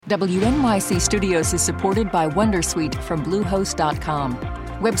WNYC Studios is supported by Wondersuite from Bluehost.com.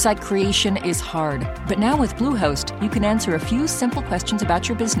 Website creation is hard, but now with Bluehost, you can answer a few simple questions about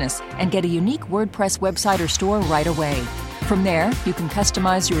your business and get a unique WordPress website or store right away. From there, you can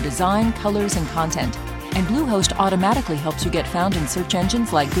customize your design, colors, and content. And Bluehost automatically helps you get found in search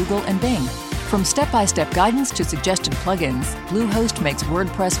engines like Google and Bing. From step-by-step guidance to suggested plugins, Bluehost makes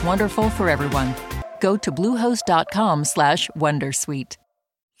WordPress wonderful for everyone. Go to bluehost.com/wondersuite.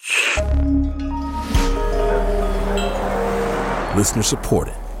 Listener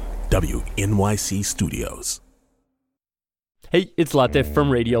supported. WNYC Studios. Hey, it's Latif from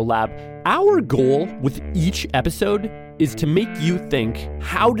Radiolab. Our goal with each episode is to make you think,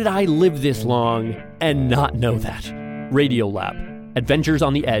 how did I live this long and not know that? Radiolab, adventures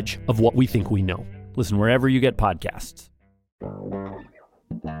on the edge of what we think we know. Listen wherever you get podcasts.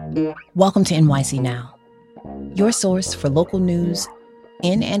 Welcome to NYC Now, your source for local news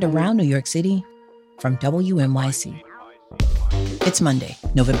in and around New York City from WNYC. It's Monday,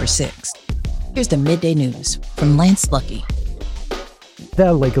 November 6th. Here's the Midday News from Lance Lucky.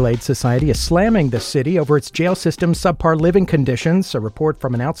 The Legal Aid Society is slamming the city over its jail system's subpar living conditions. A report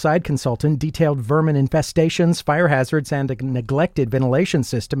from an outside consultant detailed vermin infestations, fire hazards, and a neglected ventilation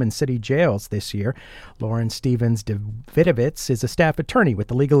system in city jails this year. Lauren Stevens-Davidovitz is a staff attorney with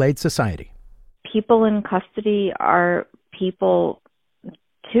the Legal Aid Society. People in custody are people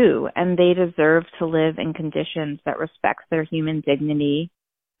too, and they deserve to live in conditions that respect their human dignity.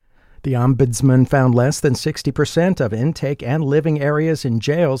 The Ombudsman found less than 60% of intake and living areas in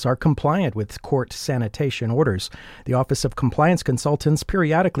jails are compliant with court sanitation orders. The Office of Compliance Consultants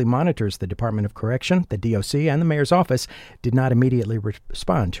periodically monitors the Department of Correction. The DOC and the Mayor's Office did not immediately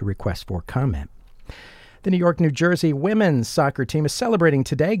respond to requests for comment. The New York, New Jersey women's soccer team is celebrating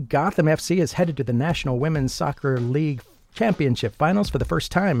today. Gotham FC is headed to the National Women's Soccer League Championship Finals for the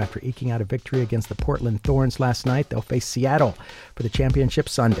first time after eking out a victory against the Portland Thorns last night. They'll face Seattle for the championship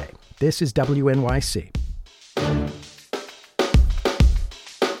Sunday. This is WNYC.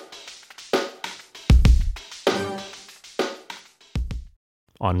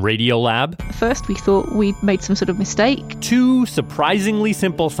 On Radiolab, First, we thought we'd made some sort of mistake. 2 surprisingly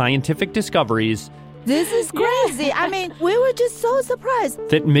simple scientific discoveries This is crazy. I mean, we were just so surprised.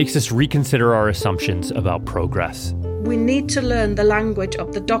 that makes us reconsider our assumptions about progress. We need to learn the language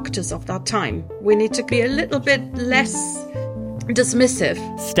of the doctors of that time. We need to be a little bit less dismissive.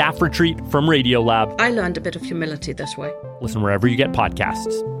 Staff retreat from Radiolab. I learned a bit of humility this way. Listen wherever you get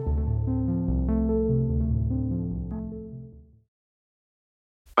podcasts.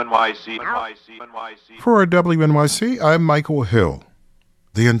 For WNYC, I'm Michael Hill.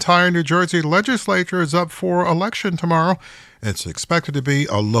 The entire New Jersey Legislature is up for election tomorrow. It's expected to be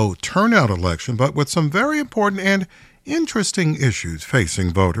a low turnout election, but with some very important and interesting issues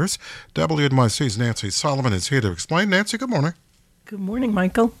facing voters. WNYC's Nancy Solomon is here to explain. Nancy, good morning. Good morning,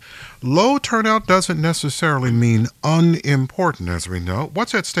 Michael. Low turnout doesn't necessarily mean unimportant, as we know.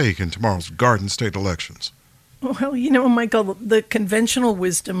 What's at stake in tomorrow's Garden State elections? Well, Michael, the conventional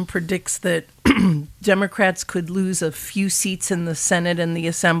wisdom predicts that Democrats could lose a few seats in the Senate and the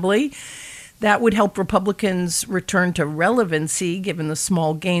Assembly. That would help Republicans return to relevancy, given the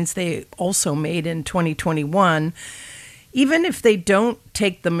small gains they also made in 2021, even if they don't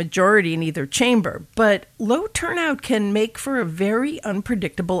take the majority in either chamber. But low turnout can make for a very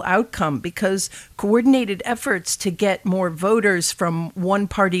unpredictable outcome because coordinated efforts to get more voters from one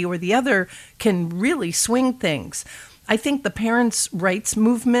party or the other can really swing things. I think the parents' rights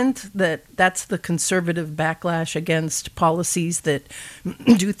movement, that's the conservative backlash against policies that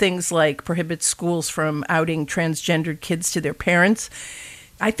do things like prohibit schools from outing transgendered kids to their parents.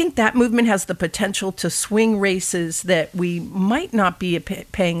 I think that movement has the potential to swing races that we might not be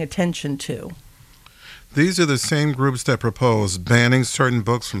paying attention to. These are the same groups that propose banning certain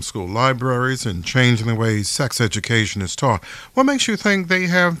books from school libraries and changing the way sex education is taught. What makes you think they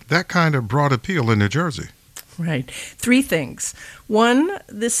have that kind of broad appeal in New Jersey? Right. 3 things. 1,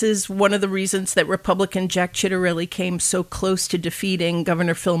 this is one of the reasons that Republican Jack Ciattarelli came so close to defeating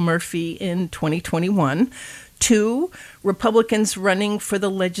Governor Phil Murphy in 2021. 2, Republicans running for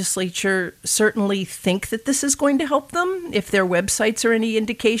the legislature certainly think that this is going to help them. If their websites are any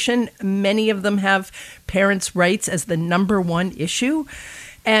indication, many of them have parents' rights as the number 1 issue.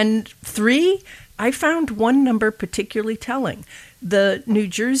 And 3, I found one number particularly telling. The New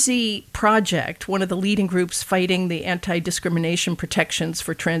Jersey Project, one of the leading groups fighting the anti-discrimination protections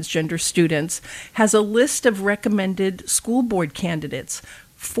for transgender students, has a list of recommended school board candidates,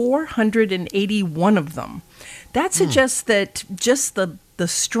 481 of them. That suggests that just the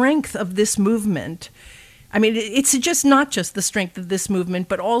strength of this movement I mean, it's just not just the strength of this movement,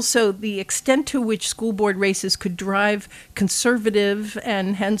 but also the extent to which school board races could drive conservative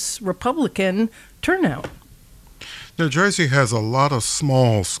and hence Republican turnout. New Jersey has a lot of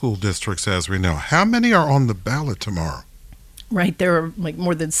small school districts, as we know. How many are on the ballot tomorrow? Right. There are like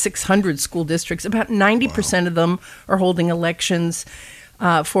more than 600 school districts. About 90% of them are holding elections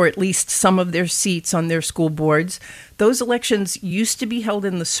for at least some of their seats on their school boards. Those elections used to be held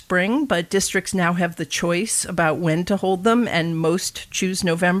in the spring, but districts now have the choice about when to hold them, and most choose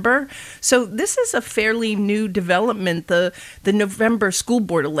November. So this is a fairly new development, the November school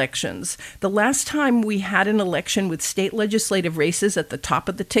board elections. The last time we had an election with state legislative races at the top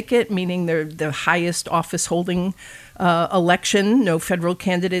of the ticket, meaning they're the highest office holding election, no federal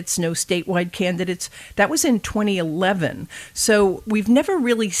candidates, no statewide candidates. That was in 2011. So we've never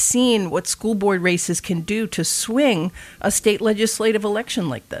really seen what school board races can do to swing a state legislative election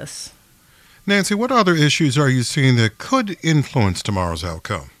like this. Nancy, what other issues are you seeing that could influence tomorrow's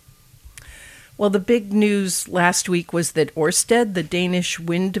outcome? Well, the big news last week was that Ørsted, the Danish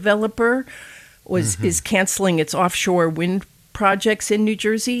wind developer, is canceling its offshore wind projects in New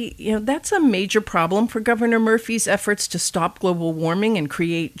Jersey. You know, that's a major problem for Governor Murphy's efforts to stop global warming and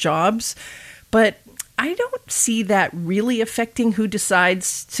create jobs. But I don't see that really affecting who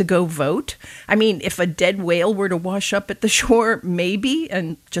decides to go vote. I mean, if a dead whale were to wash up at the shore, maybe.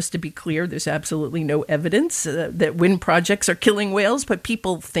 And just to be clear, there's absolutely no evidence that wind projects are killing whales, but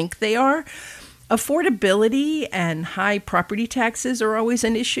people think they are. Affordability and high property taxes are always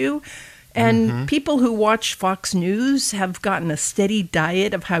an issue. And people who watch Fox News have gotten a steady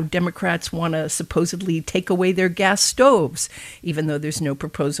diet of how Democrats want to supposedly take away their gas stoves, even though there's no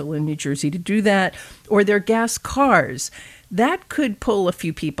proposal in New Jersey to do that, or their gas cars. That could pull a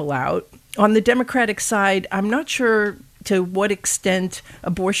few people out. On the Democratic side, I'm not sure to what extent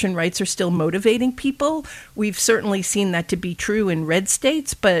abortion rights are still motivating people. We've certainly seen that to be true in red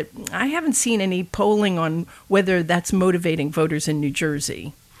states, but I haven't seen any polling on whether that's motivating voters in New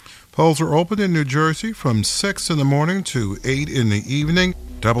Jersey. Polls are open in New Jersey from 6 in the morning to 8 in the evening.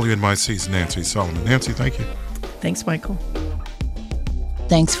 WNYC's Nancy Solomon. Nancy, thank you. Thanks, Michael.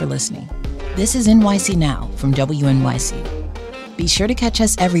 Thanks for listening. This is NYC Now from WNYC. Be sure to catch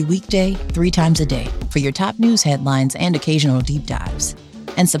us every weekday, 3 times a day, for your top news headlines and occasional deep dives.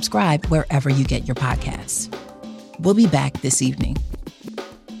 And subscribe wherever you get your podcasts. We'll be back this evening.